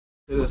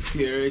Just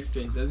clear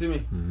expense, see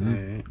me?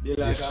 You're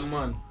like a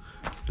man.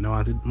 You know,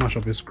 I did mash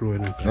up the screw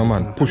in it. No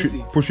man, push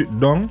it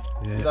down.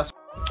 Yeah.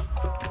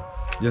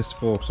 Yes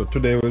folks, so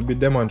today we'll be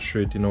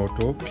demonstrating how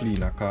to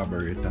clean a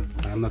carburetor.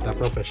 I'm not a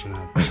professional.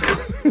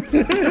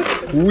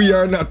 We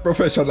are not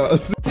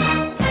professionals.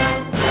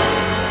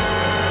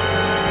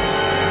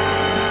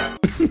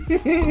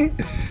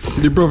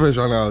 The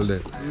professional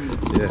there.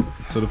 Yeah.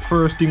 So the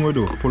first thing we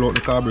do, pull out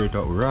the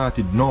carburetor, rat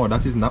it. No,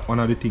 that is not one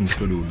of the things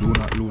to do. Do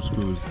not lose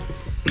screws.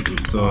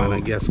 So I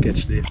guess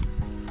sketch there.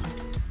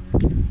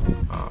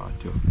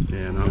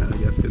 Yeah, no, I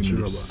guess sketch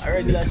rubber. A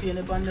regular chain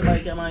upon the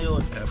bike, my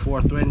own.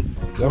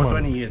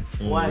 428.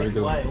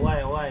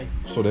 Why?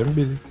 So them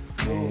build it.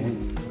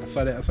 I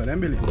saw them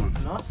build it, man.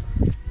 Not?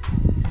 It's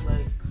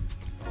like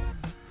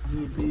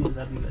need to use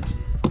a bigger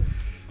chain.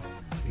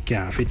 You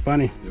can't fit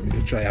funny.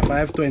 You try a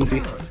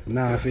 520,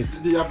 nah fit.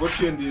 You have to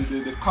change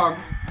the cog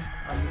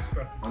And the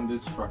sprocket. and the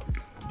sprocket.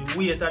 The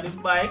weight of the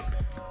bike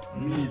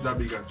Needs a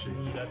bigger chain.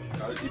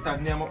 It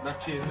can name up that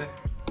chain there.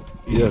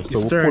 Yeah, Yeah, so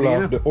we pull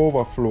off the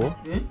overflow.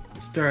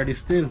 Sturdy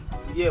still.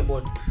 Yeah,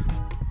 but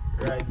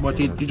right. But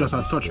it just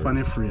a touch pan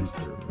the frame.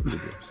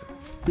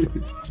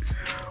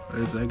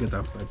 Let's get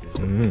after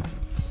that.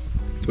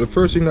 So the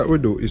first thing that we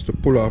do is to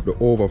pull off the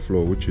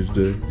overflow, which is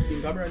the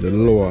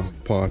lower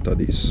part of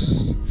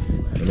this.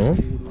 You know?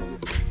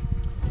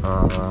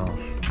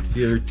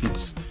 Here it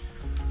is.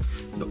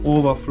 The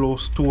overflow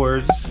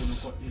stores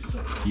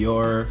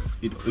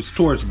it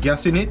stores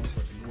gas in it,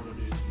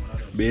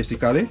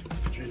 basically.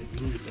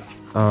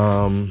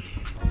 What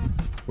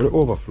the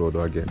overflow do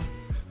again?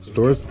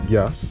 Stores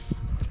gas.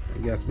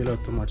 Gas build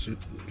up too much.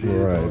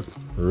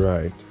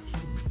 Right.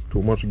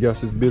 Too much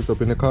gas is built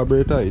up in the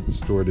carburetor, it's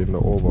stored in the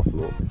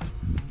overflow.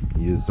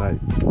 Yes, right.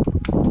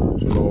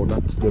 So now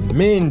that's the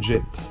main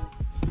jet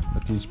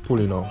that he's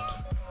pulling out.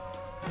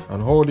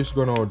 And how this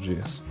going out,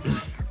 Jase?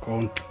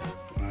 Count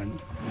 1,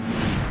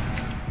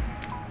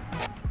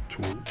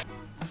 2,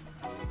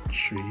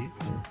 3,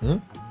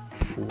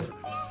 4,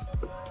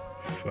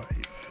 5,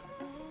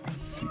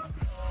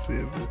 6,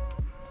 7,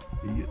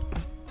 8.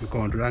 You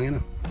count wrong, you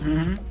know?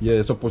 Yeah,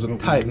 you're supposed to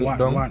tighten it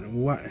down.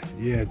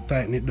 Yeah,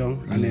 tighten it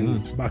down and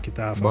then back it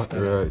off after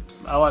that. Right.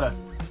 How are that?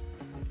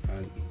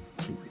 1,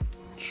 2,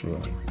 3,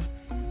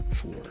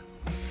 4,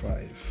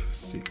 5,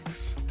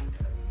 6,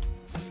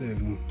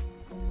 7,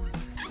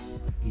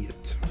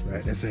 8.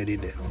 Right, that's how I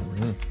did that.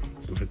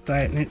 If you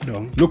tighten it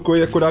down. Look what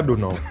you could have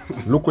done now.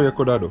 Look what you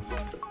could have done.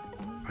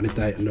 And it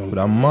tighten down. Could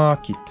have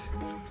mark it.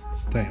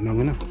 Tighten down,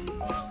 you know?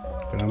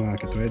 Could have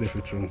mark it ready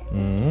for through.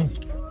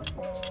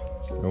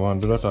 You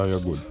want to do that or you're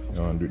good?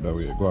 You want to do it that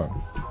way? Go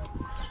on.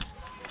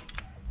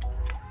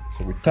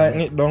 So we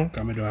tighten it down.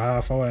 Come do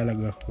half a while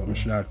ago, but I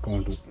should have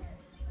count to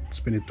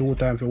spin it 2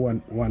 times for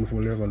one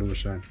full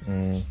revolution.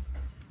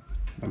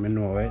 But I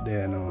know right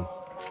there now.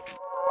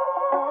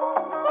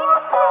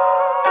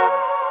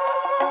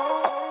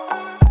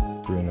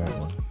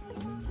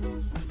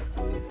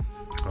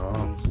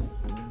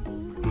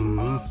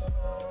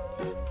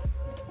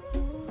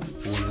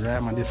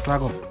 Right, man, this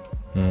clog up.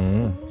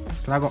 This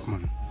clog up,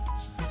 man.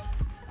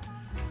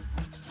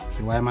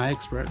 See why am I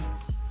expert?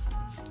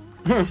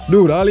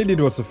 Dude, all he did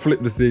was to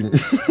flip the thing.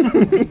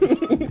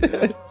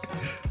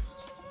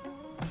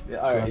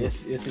 Alright, yes,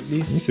 this.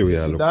 You see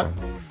where I look at.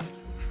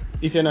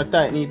 If you're not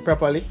tightening it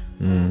properly,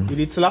 you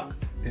did slack,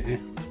 it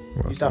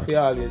have to be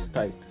always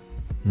tight.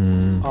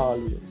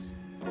 Always.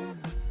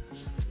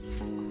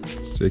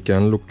 So you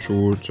can look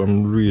through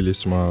some really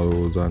small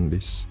holes on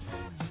this.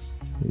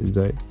 Is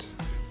that?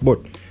 But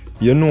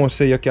you know,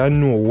 say you can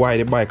know why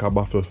the bike a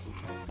baffle.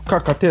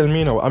 Kaka tell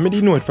me now, I mean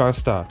you know it from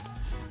start.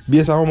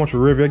 Based on how much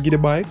rev you give the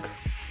bike,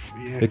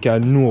 you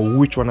can know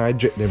which one I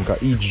jet them,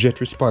 because each jet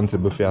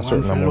responsible for a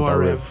certain amount of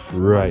rev.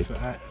 Right.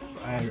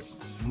 I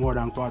more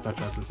than quarter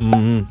throttle.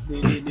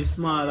 The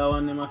smaller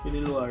one them have for the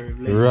lower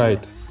rev.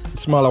 Right.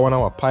 The smaller one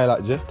our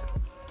pilot jet.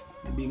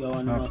 The bigger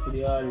one them have for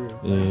the higher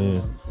rev.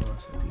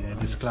 Yeah,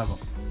 this clog up.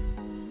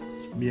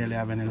 Barely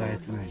have any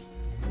light tonight.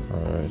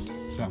 Alright.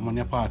 So when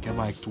you park your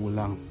bike too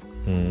long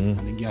and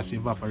the gas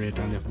evaporate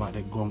and left back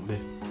the gunk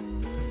there.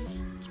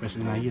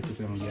 Especially in a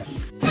 87 gas.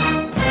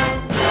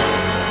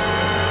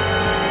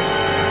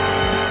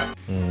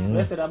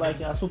 Let's say that bike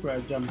is a Supra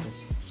or Jamco.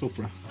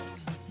 Supra.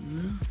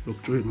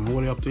 Look through it, man.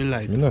 Hold it up to the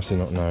light. Me not see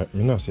nothing.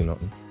 Me not see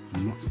nothing.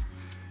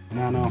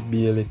 No.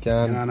 Barely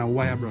can. No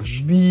wire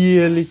brush.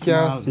 Barely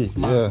can see.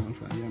 Small, yeah.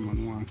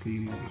 Man, one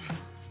clean it off.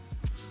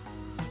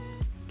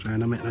 Trying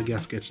to make the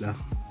gas catch that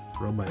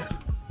rubber.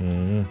 I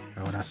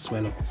would have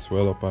swell up.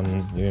 Swell up and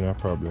you ain't have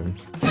problems.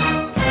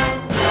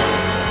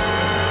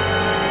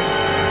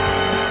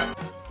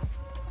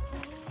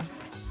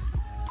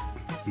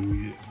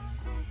 Yeah.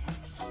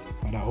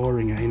 But the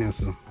O-ring in here,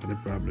 so that's the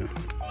problem.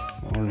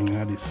 The O-ring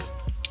like this.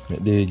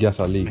 Make the gas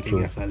a leak too.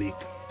 Gas a leak.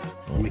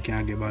 I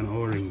can't get an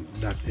O-ring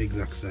that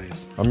exact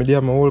size. I mean, they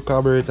have my whole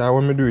carburetor.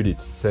 When I do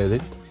it, sell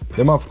it.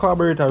 They have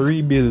carburetor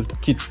rebuild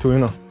kit too, you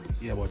know.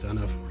 Yeah, but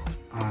enough.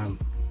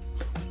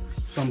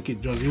 Some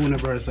kit just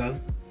universal,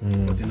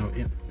 but you know,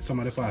 some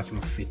of the parts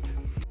not fit.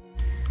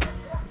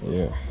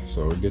 Yeah,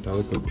 so we get a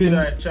little pin.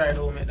 Try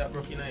to make that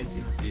broken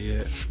 90.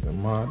 Yeah. You're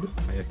mad.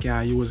 You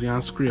can't use it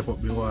and scrape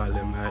up the wall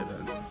them like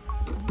that.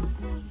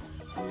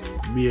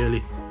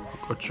 Barely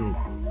go through.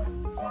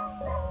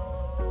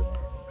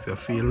 If you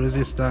feel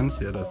resistance,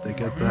 you just take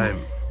your time.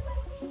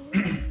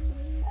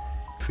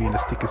 Feel the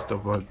sticky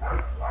stuff out.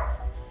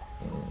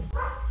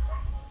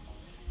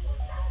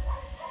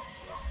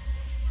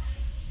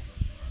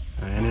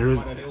 Any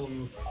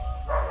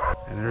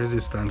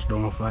resistance,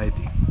 don't fight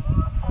it.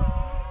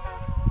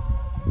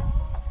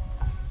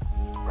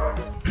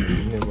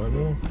 You never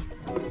know.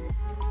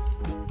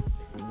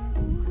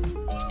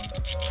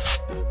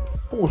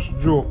 Post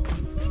joke.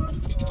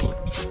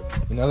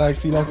 You know, like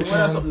feel like What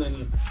is something in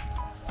you?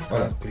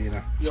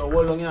 Cleaner. Yo,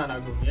 how long you on a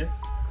gum, yeah?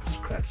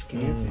 Scratch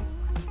skin.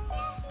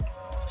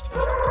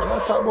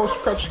 Let's talk about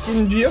scratch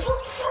skin, Jase.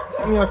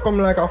 See me come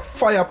like a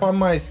fire upon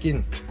my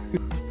skin.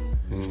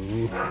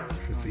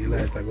 If you see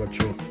light, I got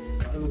through.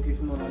 I'm looking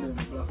for one of them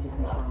black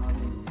books from them.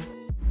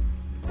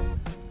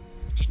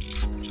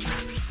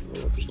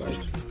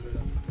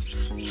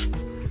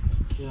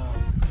 Yeah.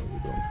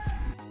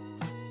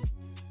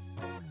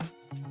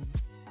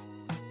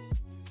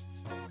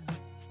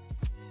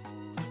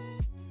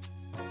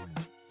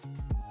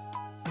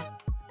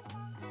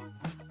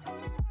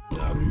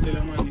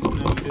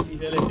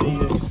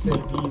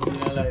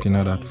 Looking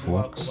at that,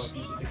 folks.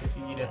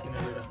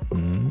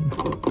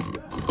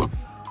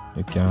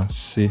 You can't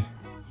see.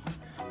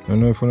 I don't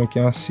know if you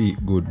can see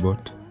it good,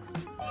 but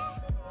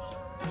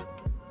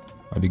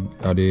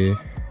are the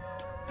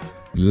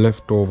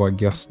leftover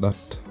gas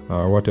that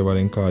or whatever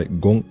they call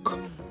it, gunk.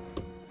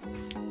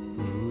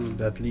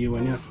 That leave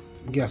when your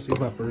gas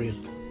evaporate.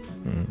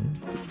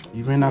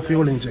 Even a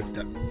fuel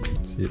injector.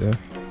 See there?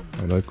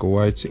 I like a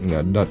white thing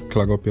that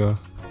clog up your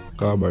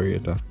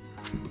carburetor.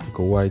 Like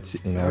a white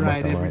thing at the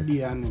ride bottom. every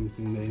day and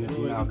everything. Then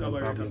you have no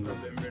problem.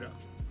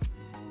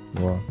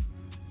 Wow.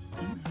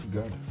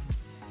 God.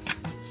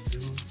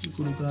 You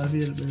couldn't call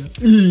fail, brother.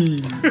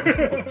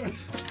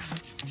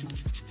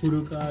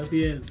 Couldn't call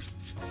fail.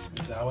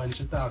 So when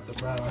she talk to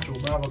Bravo, show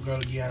Bravo girl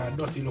give her a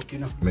dirty look, you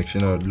know. Make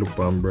sure not look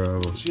on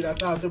Bravo. She da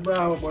talk to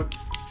Bravo, but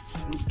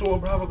two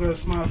Bravo girl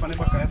smile from the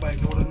back of her bike.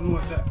 You wouldn't know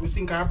that we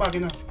think her bag, you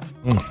know.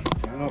 I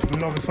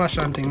love the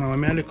fashion thing, man.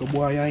 When I look a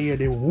boy and hear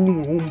the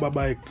boom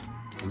bike.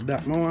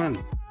 That my one.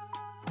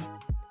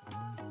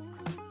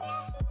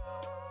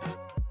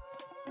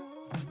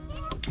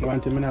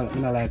 One thing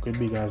I like with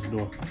big ass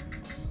door.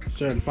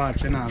 Certain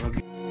parts you know, I